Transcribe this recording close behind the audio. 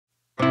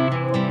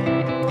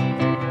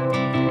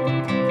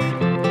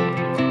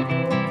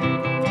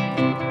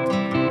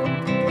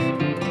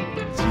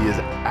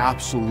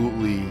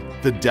absolutely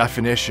the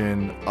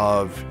definition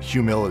of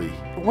humility.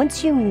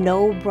 Once you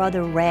know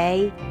Brother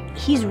Ray,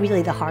 he's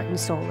really the heart and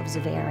soul of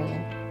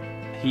Xaverian.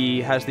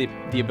 He has the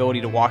ability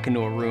to walk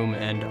into a room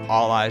and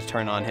all eyes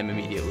turn on him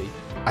immediately.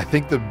 I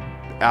think the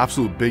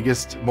absolute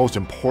biggest, most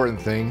important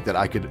thing that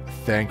I could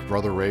thank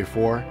Brother Ray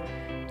for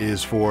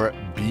is for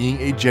being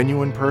a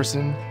genuine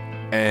person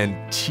and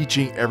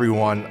teaching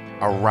everyone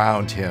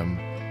around him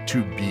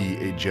to be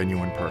a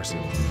genuine person.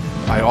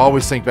 I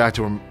always think back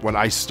to him when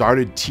I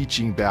started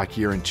teaching back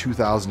here in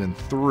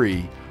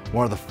 2003.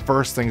 One of the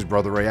first things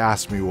Brother Ray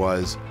asked me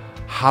was,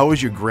 "How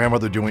is your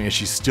grandmother doing? Is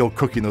she still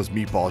cooking those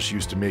meatballs she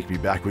used to make me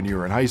back when you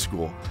were in high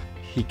school?"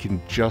 He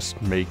can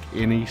just make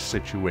any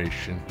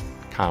situation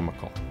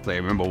comical. I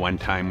remember one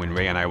time when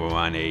Ray and I were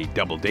on a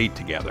double date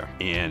together,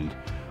 and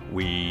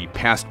we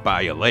passed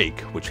by a lake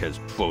which has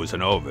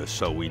frozen over,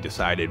 so we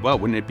decided, well,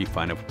 wouldn't it be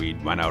fun if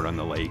we'd run out on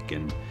the lake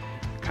and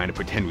kind of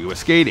pretend we were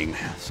skating?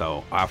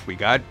 So off we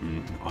got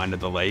and onto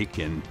the lake,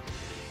 and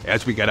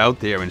as we got out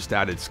there and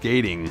started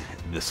skating,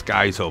 the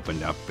skies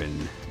opened up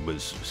and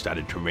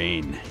started to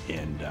rain,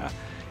 and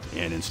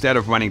instead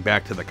of running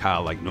back to the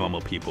car like normal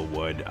people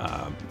would,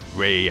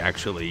 Ray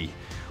actually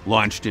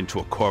launched into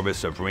a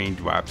chorus of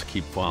raindrops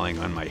keep falling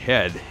on my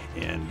head,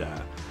 and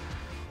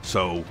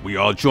so we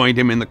all joined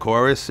him in the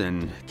chorus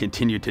and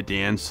continued to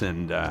dance,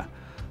 and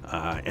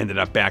ended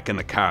up back in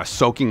the car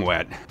soaking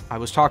wet. I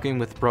was talking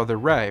with Brother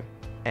Ray,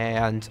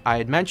 and I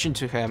had mentioned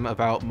to him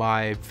about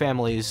my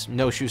family's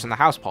no shoes in the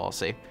house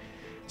policy.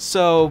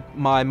 So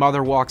my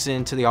mother walks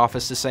into the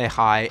office to say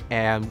hi,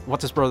 and what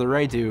does Brother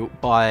Ray do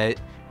but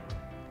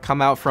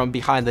come out from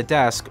behind the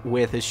desk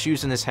with his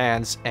shoes in his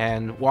hands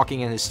and walking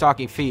in his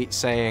stocking feet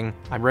saying,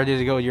 "I'm ready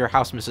to go to your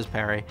house, Mrs.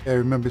 Perry." I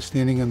remember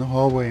standing in the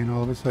hallway, and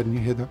all of a sudden you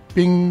hear the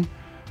bing,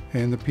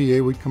 and the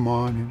PA would come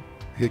on, and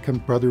here comes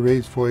Brother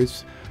Ray's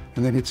voice,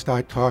 and then he'd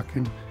start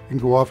talking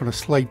and go off on a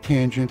slight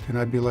tangent, and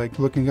I'd be like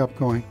looking up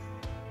going,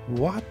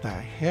 what the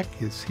heck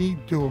is he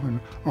doing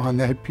on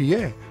that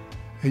PA?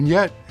 And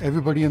yet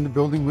everybody in the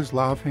building was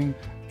laughing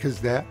because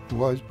that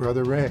was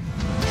Brother Ray.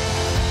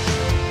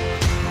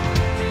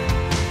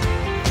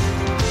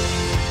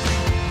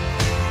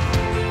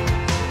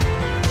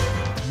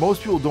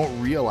 Most people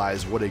don't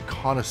realize what a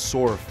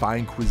connoisseur of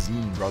fine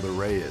cuisine Brother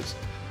Ray is.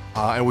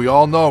 And we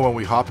all know when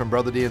we hop in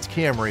Brother Dan's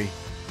Camry,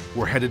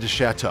 we're headed to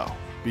Chateau,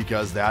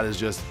 because that is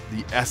just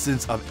the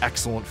essence of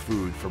excellent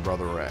food for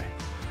Brother Ray.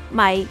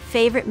 My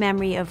favorite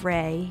memory of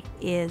Ray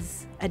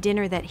is a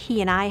dinner that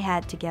he and I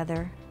had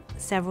together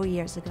several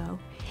years ago.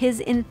 His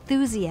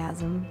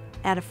enthusiasm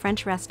at a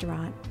French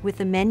restaurant with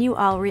the menu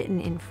all written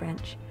in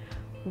French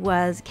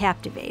was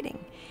captivating.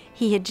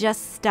 He had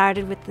just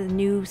started with the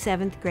new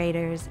 7th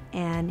graders,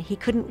 and he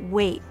couldn't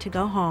wait to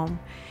go home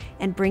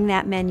and bring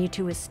that menu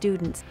to his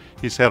students.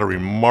 He's had a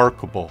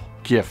remarkable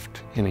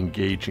gift in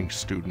engaging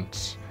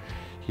students.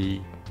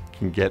 He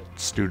can get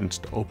students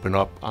to open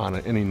up on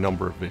any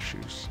number of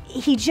issues.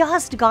 He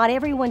just got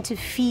everyone to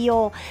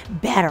feel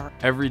better.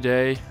 Every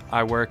day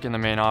I work in the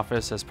main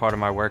office as part of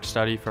my work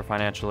study for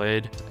financial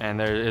aid, and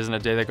there isn't a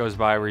day that goes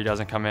by where he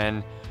doesn't come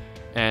in,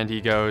 and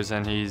he goes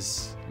and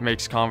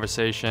makes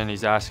conversation.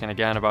 He's asking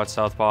again about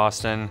South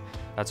Boston.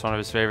 That's one of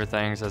his favorite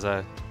things as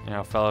a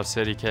fellow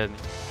city kid.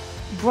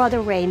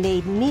 Brother Ray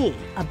made me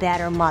a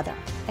better mother.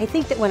 I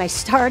think that when I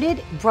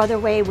started, Brother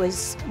Ray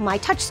was my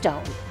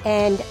touchstone.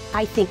 And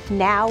I think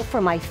now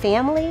for my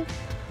family,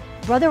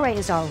 Brother Ray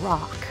is our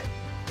rock.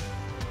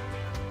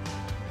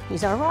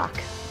 He's our rock.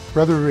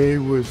 Brother Ray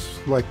was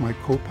like my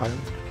co-pilot.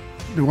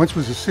 There once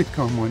was a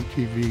sitcom on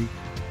TV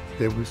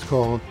that was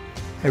called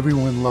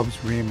Everyone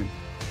Loves Raymond.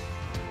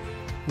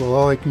 Well,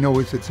 all I can know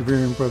is at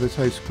Xaverian Brothers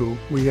High School,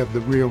 we have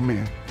the real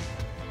man,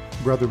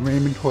 Brother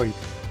Raymond Hoyt,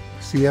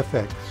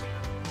 C.F.X.,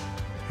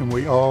 and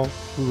we all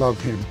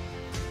love him.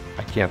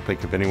 I can't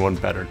think of anyone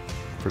better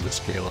for this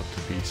gala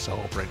to be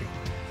celebrating.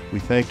 We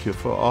thank you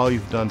for all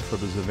you've done for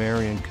the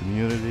Xaverian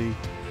community.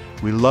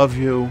 We love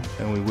you,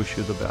 and we wish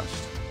you the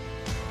best.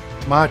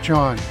 March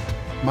on,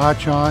 and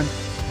march on.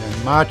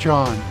 March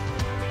on,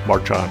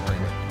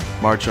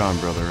 Raymond. March on,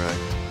 Brother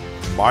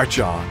Ray. March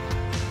on.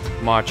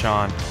 March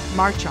on.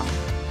 March on.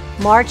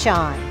 March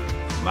on.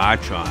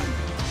 March on.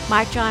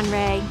 March on,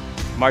 Ray.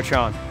 March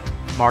on.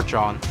 March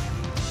on.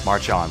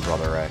 March on,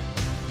 Brother Ray.